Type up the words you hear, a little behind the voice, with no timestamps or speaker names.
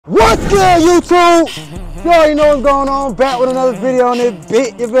What's good, YouTube? You already know what's going on. Back with another video on this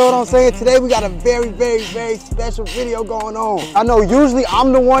bit. You feel what I'm saying? Today we got a very special video going on. I know usually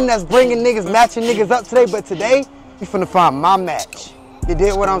I'm the one that's bringing niggas, matching niggas up today, but today we finna find my match. You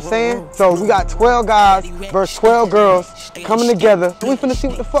did what I'm saying? So we got 12 guys versus 12 girls coming together. We finna see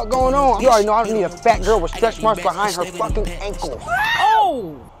what the fuck going on. You already know I need a fat girl with stretch marks behind her fucking ankles.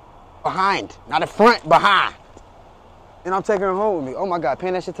 Oh! Behind, not in front, behind. And I'm taking her home with me. Oh my God,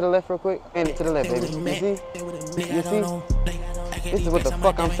 pan that shit to the left real quick. Pan it to the left, baby. You see? You see? This is what the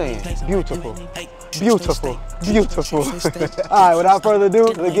fuck I'm saying. Beautiful. Beautiful. Beautiful. All right, without further ado,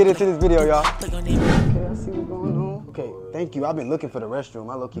 let's get into this video, y'all. Okay, I see what's going on. Okay, thank you. I've been looking for the restroom.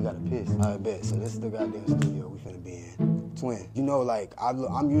 I low-key got a piss. I bet. So this is the goddamn studio we finna be in. Twin, you know, like,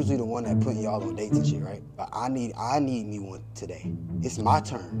 I'm usually the one that putting y'all on dates and shit, right? But I need me one today. It's my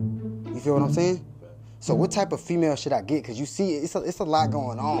turn. You feel what I'm saying? So what type of female should I get? Cause you see, it's a lot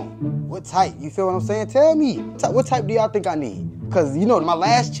going on. What type? You feel what I'm saying? Tell me. What type do y'all think I need? Cause you know, my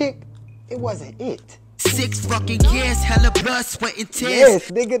last chick, it wasn't it. 6 fucking years, hella blood, sweat, and tears. Yes,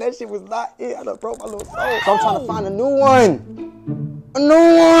 nigga, that shit was not it. I done broke my little soul. So I'm trying to find a new one. A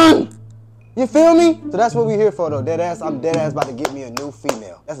new one. You feel me? So that's what we here for though. I'm dead ass about to get me a new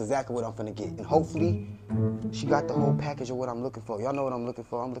female. That's exactly what I'm finna get. And hopefully, she got the whole package of what I'm looking for. Y'all know what I'm looking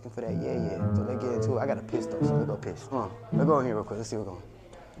for. I'm looking for that yeah. So let's get into it. I got a piss though, so let's go piss. Come on, let's go in here real quick. Let's see what's going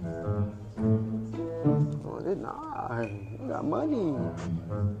on. Oh, nah, we got money.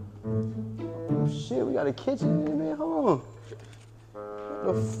 Oh shit, we got a kitchen, man. Hold on.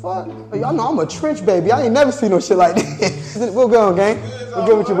 What the fuck? Y'all know I'm a trench baby. I ain't never seen no shit like this. We're good, gang. We're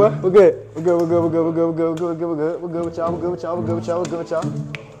good with you, boy. We're good. We're good with y'all. We're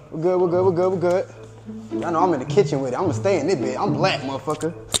good. Y'all know I'm in the kitchen with it. I'm gonna stay in this bed. I'm black,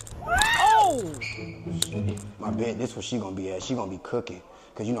 motherfucker. Oh! My bed, this where she gonna be at. She gonna be cooking.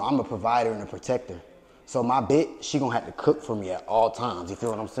 Cause you know I'm a provider and a protector. So my bitch, she gonna have to cook for me at all times. You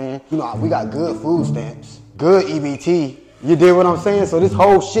feel what I'm saying? You know, we got good food stamps, good EBT. You did what I'm saying? So this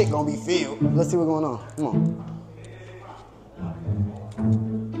whole shit gonna be filled. Let's see what's going on. Come on.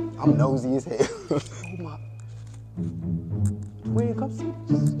 I'm nosy as hell. Oh my. Twin, come see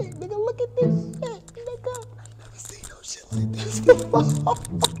this shit. Nigga, look at this shit. Nigga. I never seen no shit like this.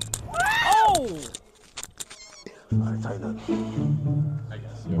 Oh! Alright, tighten up.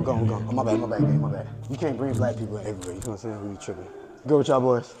 We're going. Oh, my bad, gang, my bad. You can't bring black people everywhere. You know what I'm saying? We tripping. Good with y'all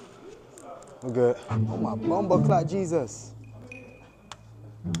boys. We're good. Oh my bumbo clock Jesus.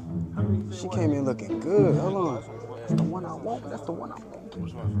 She came in looking good. Hold on. That's the one I want. That's the one I want.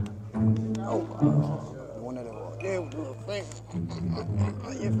 Oh, the one that walked in with the finger.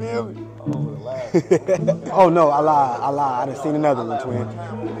 You feel me? Oh no, I lied. I done seen another one, twin.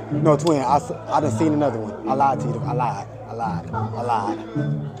 No, twin. I done seen another one. I lied to you. I lied.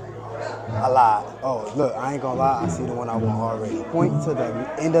 Oh, look, I ain't gonna lie, I see the one I want already. Point to the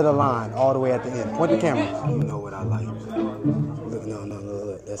end of the line, all the way at the end. Point the camera. You know what I like. Look, no,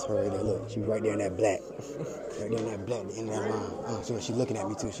 look, that's her right there. Look, she's right there in that black. Right there in that black, the end of that line. So she's looking at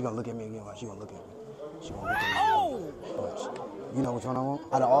me too. She gonna look at me again. She gonna look at me. She gonna look at me. Watch. You know which one I want?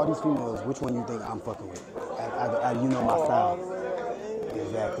 Out of all these females, which one you think I'm fucking with? You know my style.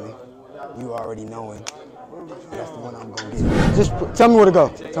 Exactly. You already knowing. That's the one I'm gonna get. Just tell me where to go.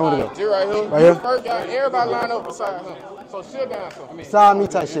 Tell me where to go. Right here. Right here? First guy, everybody line up beside him. So sit down for me. Beside me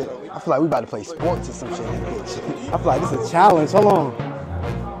type shit. I feel like we about to play sports or some shit in this bitch. I feel like this is a challenge. Hold on.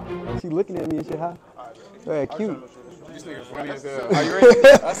 She looking at me and shit, huh? Go ahead, cute. This nigga funny as hell. Are you ready?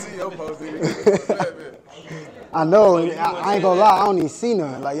 I see your post. I know. I ain't gonna lie. I don't even see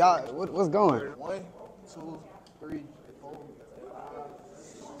none. Like, y'all, what's going? 1, 2, 3, 4.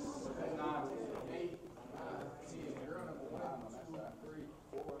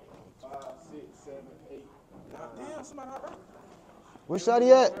 Damn, somebody not right. Where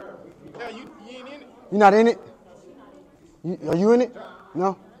Shawty at? Yeah, you ain't in it. You not in it? Are you in it?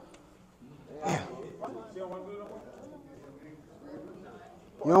 No? Damn.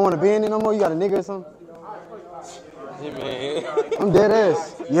 You don't want to be in it no more? You got a nigga or something? Yeah, man. I'm dead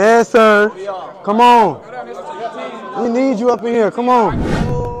ass. Yes, sir. Come on. We need you up in here. Come on.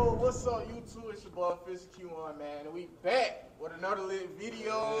 Oh, what's up, YouTube? It's your boy Fish Q1, man. And we back with another lit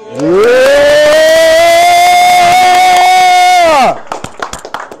video. Yeah!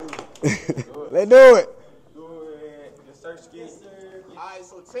 Let's do it. Alright,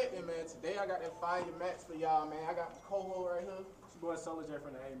 so check me, man. Today I got that fire match for y'all, man. I got my co-ho right here. It's your boy Solar J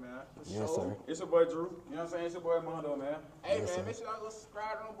from the A, man. Yes, sir. It's your boy Drew. You know what I'm saying? It's your boy Mondo, man. Hey, Yes, man, sir. make sure y'all go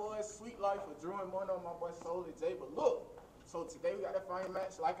subscribe to them boys. Sweet Life for Drew and Mondo, my boy Solar J. But look, so today we got that fire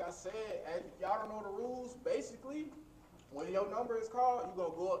match. Like I said, y'all don't know the rules. Basically, when your number is called, you're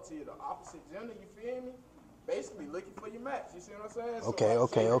going to go up to the opposite gender, you feel me? Basically looking for your match, you see what I'm saying? Okay, so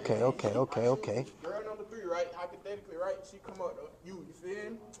okay. Girl number 3, right? Hypothetically, right? She come up to you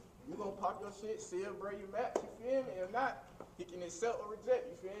feel me? You gonna pop your shit, see her bring you match, you feel me? If not, he can accept or reject,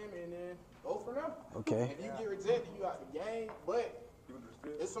 you feel me? And then go from there. Okay. If you get rejected, you out the game, but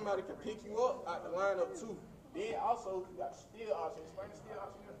if somebody can pick you up out the lineup too. Then also, you got the steal option. Explain the steal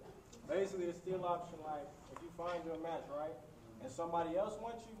option. Basically, the steal option, like, if you find your match, right, and somebody else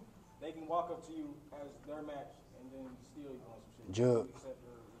wants you, they can walk up to you as their match and then steal you on some shit. Jug. Accept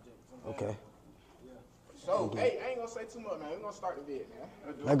or reject. Okay. So, hey, I ain't gonna say too much, man. We're gonna start the vid, man.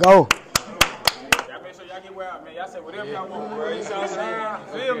 Let's go. Y'all make sure y'all get wild, man. Y'all say whatever y'all want, bro. You see what I'm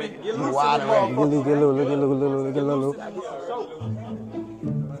saying? Feel me? Get loose. Get loose.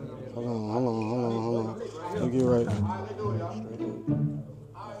 Hold on. Let me get right. All right, let's do it, y'all.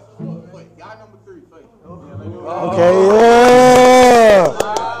 All right, wait, guy number 3, first. Okay, yeah.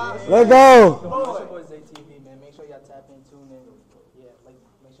 Let's go. It's your boy Zay TV, man. Make sure y'all tap in, tune in. Yeah, like,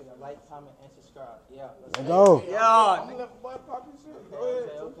 make sure y'all like, comment, and subscribe. Yeah. Let's go. Yeah. I'm gonna let the boy pop his shit. Go ahead.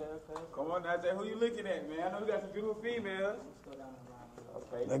 Okay. Come on, now, Jay. Who you looking at, man? I know you got some beautiful females.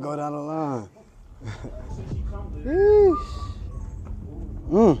 Let's go down the line.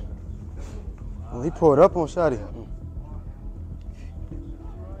 Oh, he pulled up on Shotty.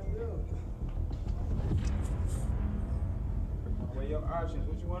 Well, your options.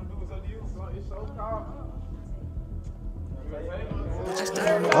 What you want to do is up to you. It's so called.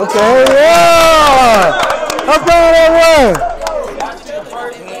 Okay, yeah. Up on that one.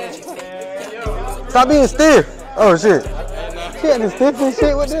 Stop being stiff. Oh shit. She had the stiff and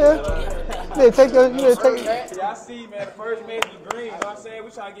shit. What the hell? You better take your. Y'all see, man, the first match is green. You know what I'm saying?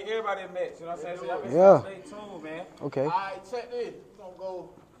 We trying to get everybody a match. You know what I'm saying? So y'all Yeah. stay tuned, man. Okay. All right, check this. We're gonna go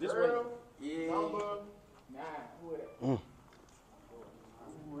This girl, way. Yeah. number 9. Who is that?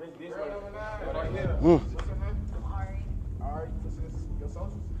 This Girl way. number 9. Right here. What's your name? Ari. Ari. What's your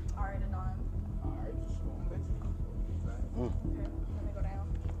socials? Ari to Dawn. All right, just gonna let you. Okay, let me go down.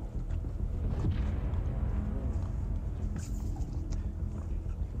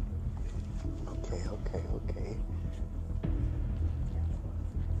 Okay.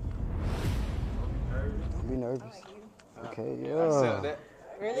 Don't be nervous. Okay, yeah.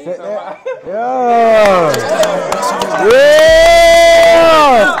 Really? Set that. Yeah.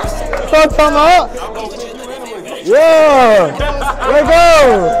 Yeah. That's what I'm talking about. Yeah. Let's go.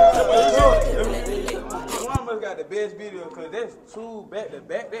 One of us got the best video because that's 2 back to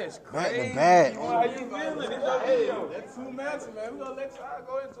back. That's crazy. Back to back. How you feeling? It's your video. That's 2 matches, man. We're gonna let y'all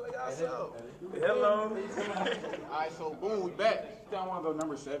go enjoy yourself. Hello. All right, so boom, we back. I want to go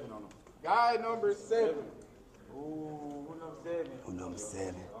number 7 on them. Guy number 7. Ooh, who number 7? Oh,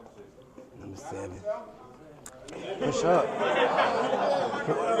 number 7. Push up.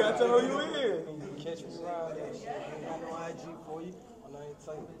 You gotta tell who you is. Catch me around there. I got no IG for you. I know you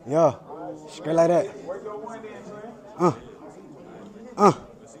type it. Yeah. Straight like that. Work your one in, man.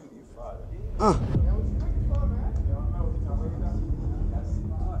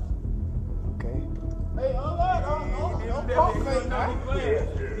 Okay. Hey, don't pump fake now.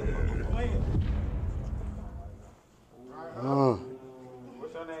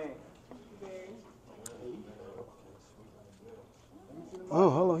 What's your name? Oh,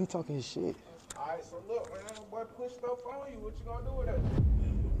 hold on. He talking his shit. All right, so look, when that boy pushed up on you, what you gonna do with it?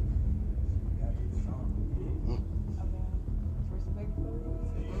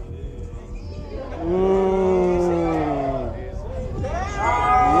 No.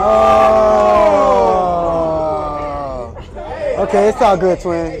 Okay, it's all good,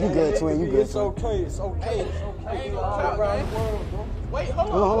 twin. You good, twin. You good, It's twin. okay. It's okay. I ain't gonna tell, man. Wait, hold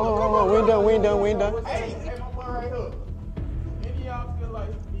on. Hold on. We ain't done. Hey, my boy right here. Any of y'all feel like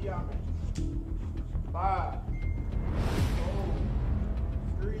he be out there? 5,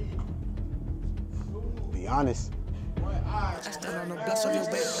 4, 3, 2, Be honest. 1. All right.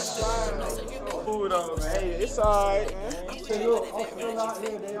 Food on, man. Hey, it's alright, man.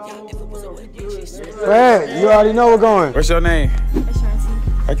 Fred, you already know we're going. What's your name? It's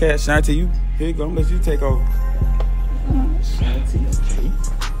Shanti. Okay, Shanti, you. Here you go. I'm gonna let you take over. Shanti, okay.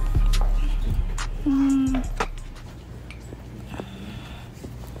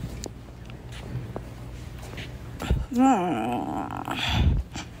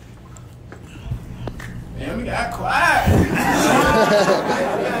 Man, we got quiet.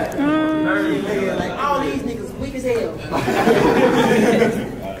 All these niggas weak as hell.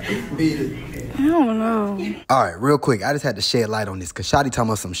 I don't know. All right, real quick, I just had to shed light on this because Shotty talking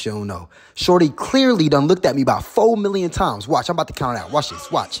about some shit I don't know. Shorty clearly done looked at me about 4 million times. Watch, I'm about to count it out. Watch this,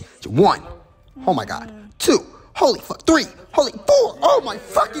 watch. 1. Oh my God. 2. Holy fuck. 3. Holy 4. Oh my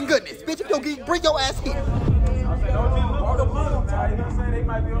fucking goodness. Bitch, you bring your ass here. They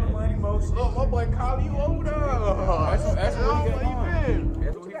might be on the money most. Look, my boy calling you over there. That's what he been.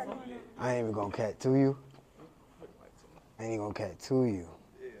 I ain't even gonna cat to you. I ain't even gonna cat to you.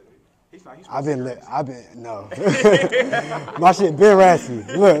 I've been, no. My shit been rassy.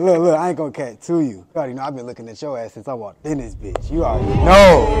 Look, I ain't gonna cat to you. You already know I've been looking at your ass since I walked in this bitch. You already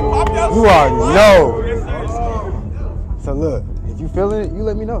know. You already know. So look, if you feeling it, you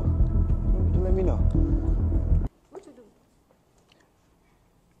let me know. You let me know. What you do?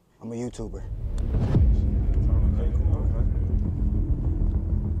 I'm a YouTuber.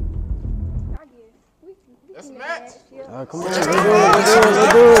 I guess. That's a match. Come on, let's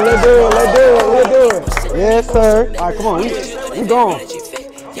do it. Yes, sir. All right, come on, we gone.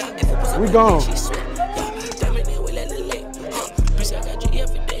 We gone.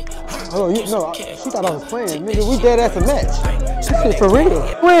 Oh, no, she thought I was playing. Nigga, we dead ass a match. This shit for real.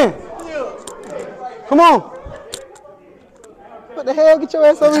 Win. Come on. What the hell? Get your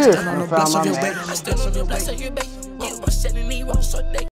ass over here. I found my match.